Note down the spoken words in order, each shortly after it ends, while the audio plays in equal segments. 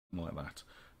like that.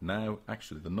 Now,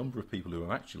 actually, the number of people who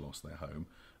have actually lost their home,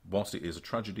 whilst it is a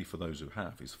tragedy for those who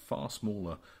have, is far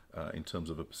smaller in terms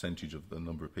of a percentage of the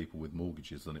number of people with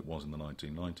mortgages than it was in the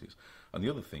 1990s. And the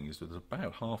other thing is that there's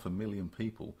about 500,000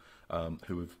 people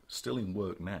who are still in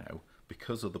work now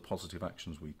because of the positive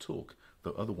actions we took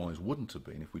that otherwise wouldn't have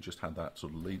been if we just had that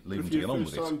sort of leaving to get on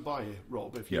with it. If you're a first-time buyer,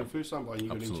 Rob, if you're a first-time buyer and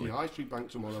you're going into your high street bank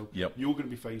tomorrow, you're going to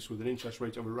be faced with an interest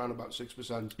rate of around about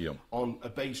 6% on a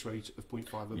base rate of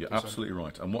 0.5%. You're absolutely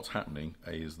right. And what's happening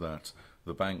is that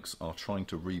the banks are trying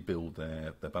to rebuild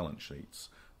their balance sheets.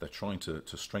 They're trying to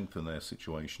strengthen their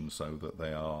situation so that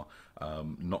they are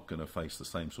not going to face the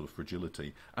same sort of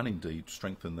fragility, and indeed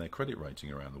strengthen their credit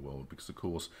rating around the world. Because, of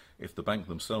course, if the bank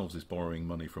themselves is borrowing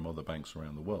money from other banks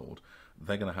around the world,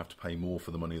 they're going to have to pay more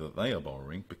for the money that they are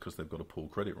borrowing because they've got a poor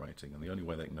credit rating. And the only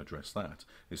way they can address that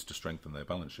is to strengthen their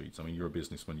balance sheets. I mean, you're a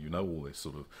businessman, you know all this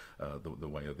sort of the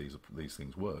way of these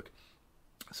things work.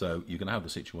 So you're going to have the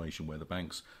situation where the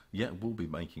banks, will be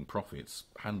making profits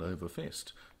hand over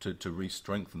fist to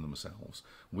re-strengthen themselves.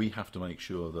 We have to make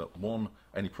sure that, one,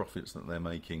 any profits that they're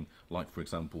making, like, for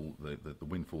example, the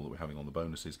windfall that we're having on the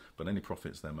bonuses, but any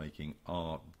profits they're making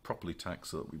are properly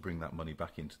taxed so that we bring that money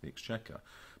back into the exchequer.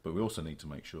 But we also need to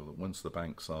make sure that once the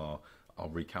banks are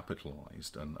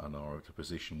recapitalised and are at a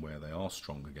position where they are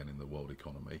strong again in the world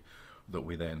economy, that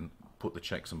we then put the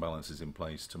checks and balances in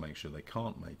place to make sure they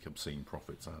can't make obscene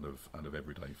profits out of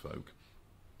everyday folk.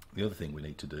 The other thing we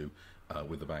need to do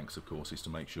with the banks, of course, is to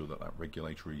make sure that that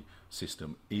regulatory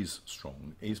system is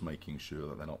strong, is making sure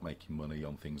that they're not making money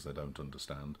on things they don't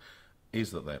understand,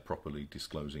 is that they're properly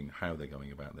disclosing how they're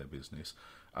going about their business.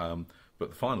 But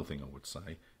the final thing I would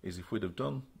say is, if we'd have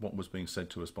done what was being said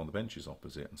to us by the benches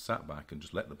opposite and sat back and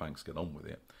just let the banks get on with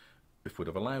it, if we'd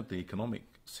have allowed the economic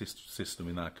system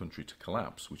in our country to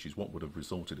collapse, which is what would have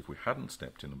resulted if we hadn't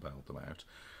stepped in and bailed them out,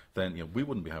 then we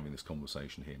wouldn't be having this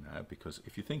conversation here now. Because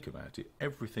if you think about it,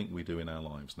 everything we do in our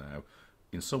lives now,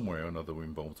 in some way or another,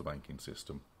 involves the banking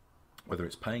system. Whether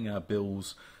it's paying our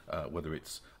bills, whether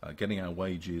it's getting our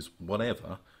wages,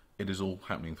 whatever, it is all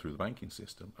happening through the banking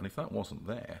system. And if that wasn't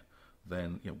there,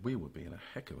 then we would be in a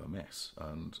heck of a mess.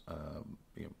 And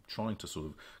trying to sort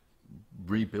of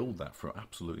rebuild that for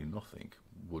absolutely nothing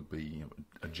would be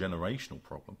a generational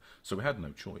problem. So we had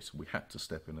no choice. We had to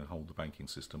step in and hold the banking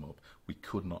system up. We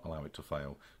could not allow it to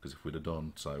fail, because if we'd have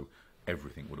done so,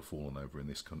 everything would have fallen over in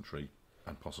this country,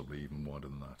 and possibly even wider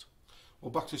than that.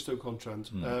 Well, back to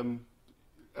Stoke-on-Trent.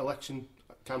 Election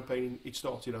campaigning, it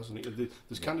started, hasn't it?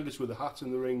 There's candidates with a hat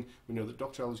in the ring. We know that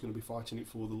Dr. Allen's going to be fighting it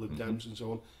for the Lib Dems and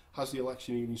so on. Has the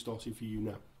election even started for you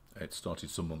now? It started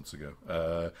some months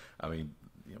ago. I mean,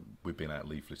 we've been out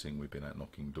leafleting, we've been out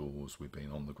knocking doors, we've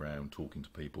been on the ground talking to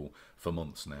people for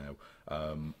months now.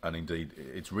 And indeed,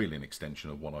 it's really an extension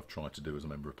of what I've tried to do as a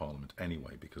Member of Parliament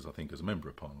anyway, because I think as a Member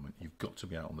of Parliament, you've got to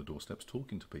be out on the doorsteps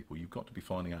talking to people. You've got to be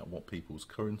finding out what people's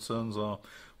concerns are,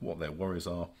 what their worries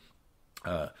are.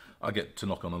 I get to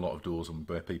knock on a lot of doors and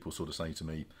where people sort of say to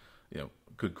me,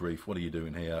 good grief, what are you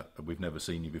doing here? We've never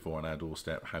seen you before on our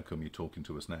doorstep. How come you're talking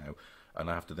to us now? And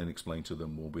I have to then explain to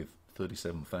them, well, with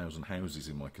 37,000 houses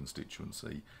in my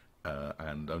constituency,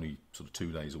 and only sort of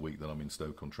 2 days a week that I'm in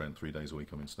Stoke-on-Trent, 3 days a week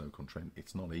I'm in Stoke-on-Trent,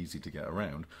 it's not easy to get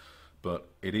around. But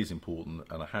it is important,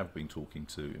 and I have been talking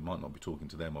to, it might not be talking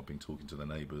to them, I've been talking to their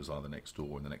neighbours either next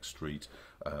door, in the next street,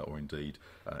 or indeed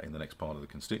in the next part of the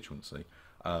constituency.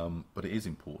 But it is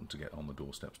important to get on the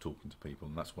doorsteps talking to people,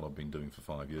 and that's what I've been doing for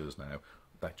 5 years now.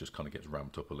 That just kind of gets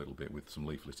ramped up a little bit with some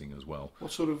leafleting as well.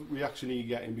 What sort of reaction are you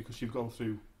getting? Because you've gone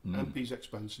through MP's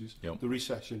expenses, the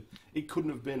recession. It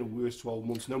couldn't have been a worse 12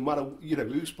 months, no matter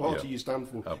whose party you stand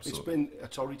for. Absolutely. It's been a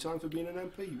torrid time for being an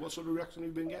MP. What sort of reaction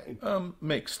have you been getting?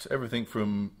 Mixed. Everything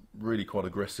from really quite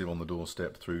aggressive on the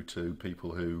doorstep through to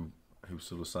people who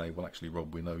sort of say, well, actually,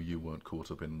 Rob, we know you weren't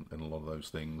caught up in a lot of those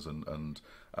things, and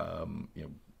a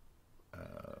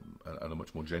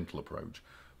much more gentle approach.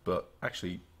 But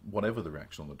actually, whatever the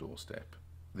reaction on the doorstep,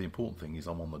 the important thing is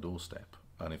I'm on the doorstep.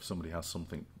 And if somebody has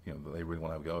something that they really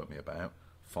want to have a go at me about,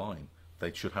 fine.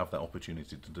 They should have that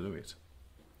opportunity to do it.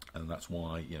 And that's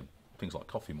why things like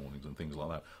coffee mornings and things like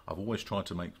that, I've always tried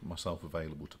to make myself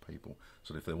available to people.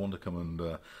 So if they want to come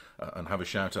and have a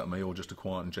shout at me or just a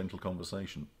quiet and gentle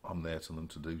conversation, I'm there to them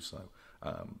to do so.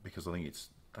 Because I think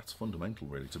that's fundamental,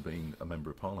 really, to being a Member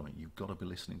of Parliament. You've got to be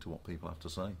listening to what people have to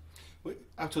say. Well,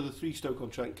 out of the 3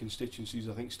 Stoke-on-Trent constituencies,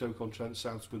 I think Stoke-on-Trent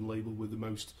South's been labelled with the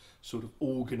most sort of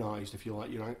organised, if you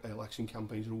like. Your election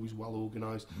campaigns are always well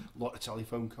organised, a lot of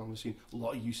telephone conversing, a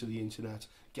lot of use of the internet,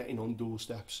 getting on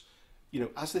doorsteps.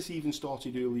 has this even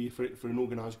started earlier for an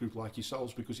organised group like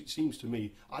yourselves? Because it seems to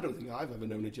me, I don't think I've ever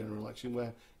known a general election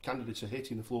where candidates are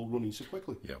hitting the floor running so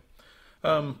quickly.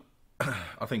 Yeah.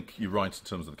 I think you're right in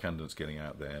terms of the candidates getting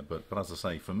out there, but as I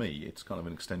say, for me, it's kind of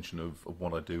an extension of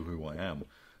what I do, who I am.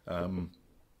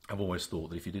 I've always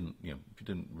thought that if you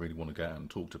didn't really want to go out and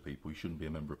talk to people, you shouldn't be a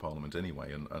member of Parliament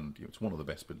anyway. And it's one of the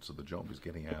best bits of the job is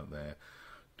getting out there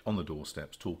on the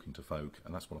doorsteps, talking to folk,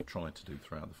 and that's what I've tried to do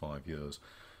throughout the 5 years.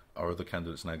 Are other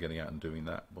candidates now getting out and doing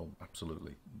that? Well,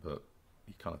 absolutely, but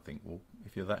you kind of think, well,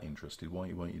 if you're that interested,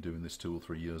 why weren't you doing this 2 or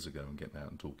 3 years ago and getting out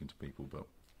and talking to people? But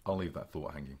I'll leave that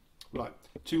thought hanging. Right,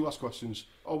 2 last questions.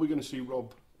 Are we going to see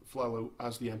Rob Flello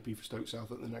as the MP for Stoke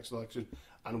South at the next election,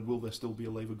 and will there still be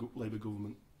a Labour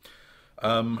government?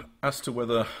 As to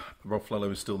whether Rob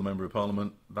Flello is still the Member of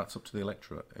Parliament, that's up to the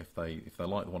electorate. If they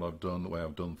like what I've done, the way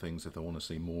I've done things, if they want to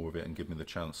see more of it and give me the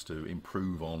chance to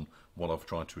improve on what I've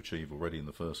tried to achieve already in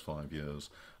the first 5 years,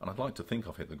 and I'd like to think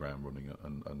I've hit the ground running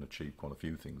and achieved quite a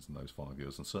few things in those 5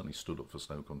 years, and certainly stood up for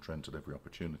Stoke-on-Trent at every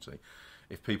opportunity.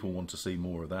 If people want to see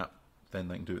more of that, then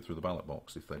they can do it through the ballot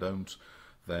box. If they don't,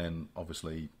 then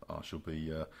obviously I shall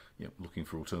be looking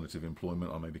for alternative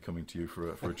employment. I may be coming to you for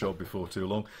a job before too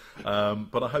long.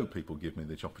 But I hope people give me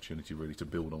the opportunity really to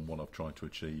build on what I've tried to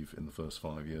achieve in the first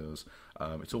 5 years.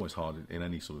 It's always hard in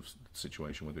any sort of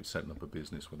situation, whether it's setting up a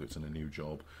business, whether it's in a new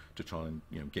job, to try and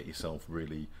get yourself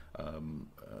really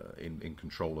in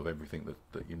control of everything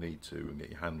that you need to and get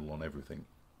your handle on everything.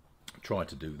 Try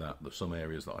to do that. There's some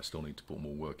areas that I still need to put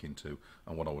more work into,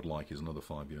 and what I would like is another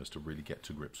 5 years to really get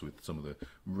to grips with some of the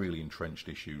really entrenched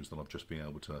issues that I've just been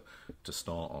able to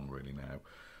start on really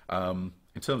now.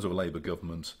 In terms of a Labour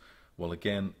government, well,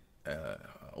 again,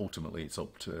 ultimately it's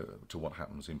up to what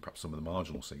happens in perhaps some of the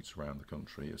marginal seats around the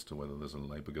country as to whether there's a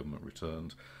Labour government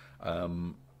returned.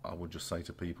 I would just say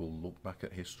to people, look back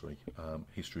at history.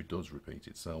 History does repeat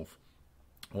itself.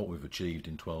 What we've achieved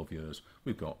in 12 years,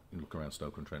 we've got, you look around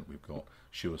Stoke-on-Trent, we've got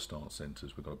Sure Start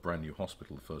centres, we've got a brand new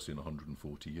hospital, the first in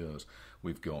 140 years,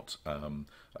 we've got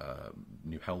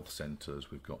new health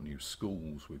centres, we've got new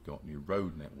schools, we've got new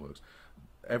road networks.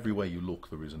 Everywhere you look,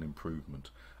 there is an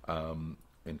improvement.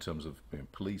 In terms of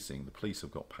policing, the police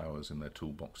have got powers in their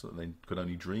toolbox that they could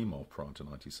only dream of prior to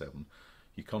 97.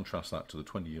 You contrast that to the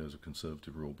 20 years of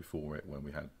Conservative rule before it, when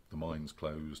we had the mines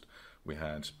closed, we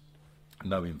had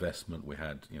no investment, we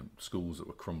had schools that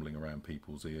were crumbling around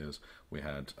people's ears, we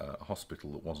had a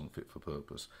hospital that wasn't fit for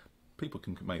purpose. People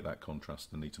can make that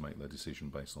contrast and need to make their decision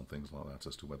based on things like that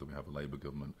as to whether we have a Labour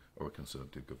government or a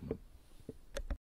Conservative government.